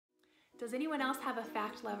Does anyone else have a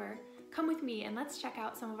fact lover? Come with me and let's check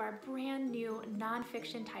out some of our brand new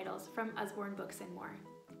nonfiction titles from Usborne Books and More.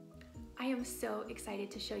 I am so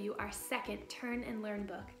excited to show you our second Turn and Learn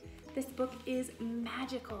book. This book is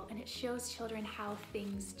magical and it shows children how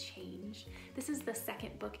things change. This is the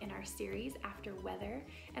second book in our series after Weather,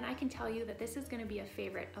 and I can tell you that this is going to be a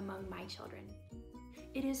favorite among my children.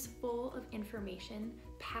 It is full of information,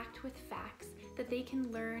 packed with facts that they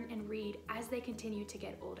can learn and read as they continue to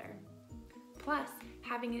get older. Plus,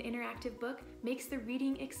 having an interactive book makes the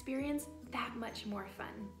reading experience that much more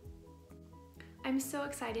fun. I'm so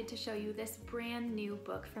excited to show you this brand new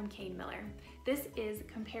book from Kane Miller. This is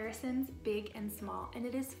Comparisons Big and Small, and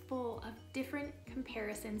it is full of different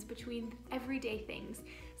comparisons between everyday things.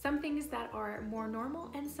 Some things that are more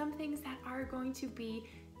normal and some things that are going to be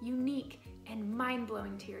unique and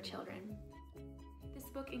mind-blowing to your children. This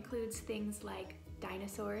book includes things like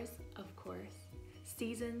dinosaurs, of course,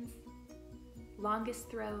 seasons, longest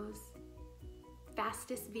throws,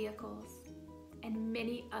 fastest vehicles, and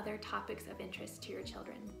many other topics of interest to your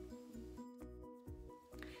children.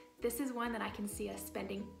 This is one that I can see us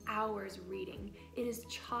spending hours reading. It is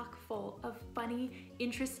chock full of funny,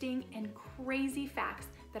 interesting, and crazy facts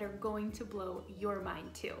that are going to blow your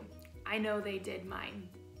mind too. I know they did mine.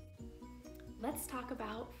 Let's talk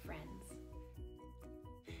about friends.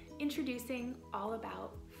 Introducing All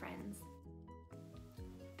About Friends.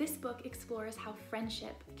 This book explores how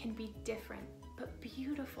friendship can be different but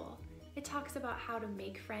beautiful. It talks about how to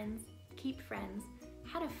make friends, keep friends,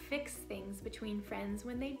 how to fix things between friends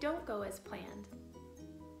when they don't go as planned.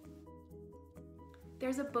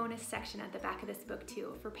 There's a bonus section at the back of this book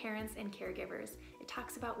too for parents and caregivers. It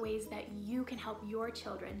talks about ways that you can help your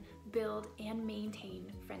children build and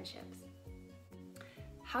maintain friendships.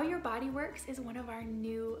 How Your Body Works is one of our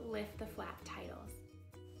new Lift the Flap titles.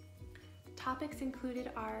 Topics included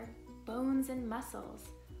are bones and muscles,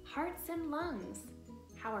 hearts and lungs,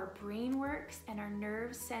 how our brain works and our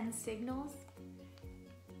nerves send signals,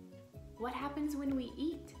 what happens when we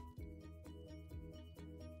eat,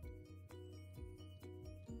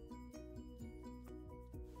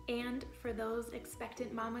 and for those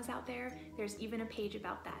expectant mamas out there, there's even a page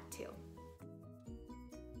about that too.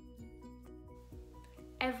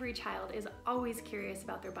 Every child is always curious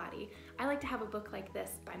about their body. I like to have a book like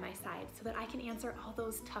this by my side so that I can answer all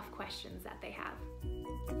those tough questions that they have.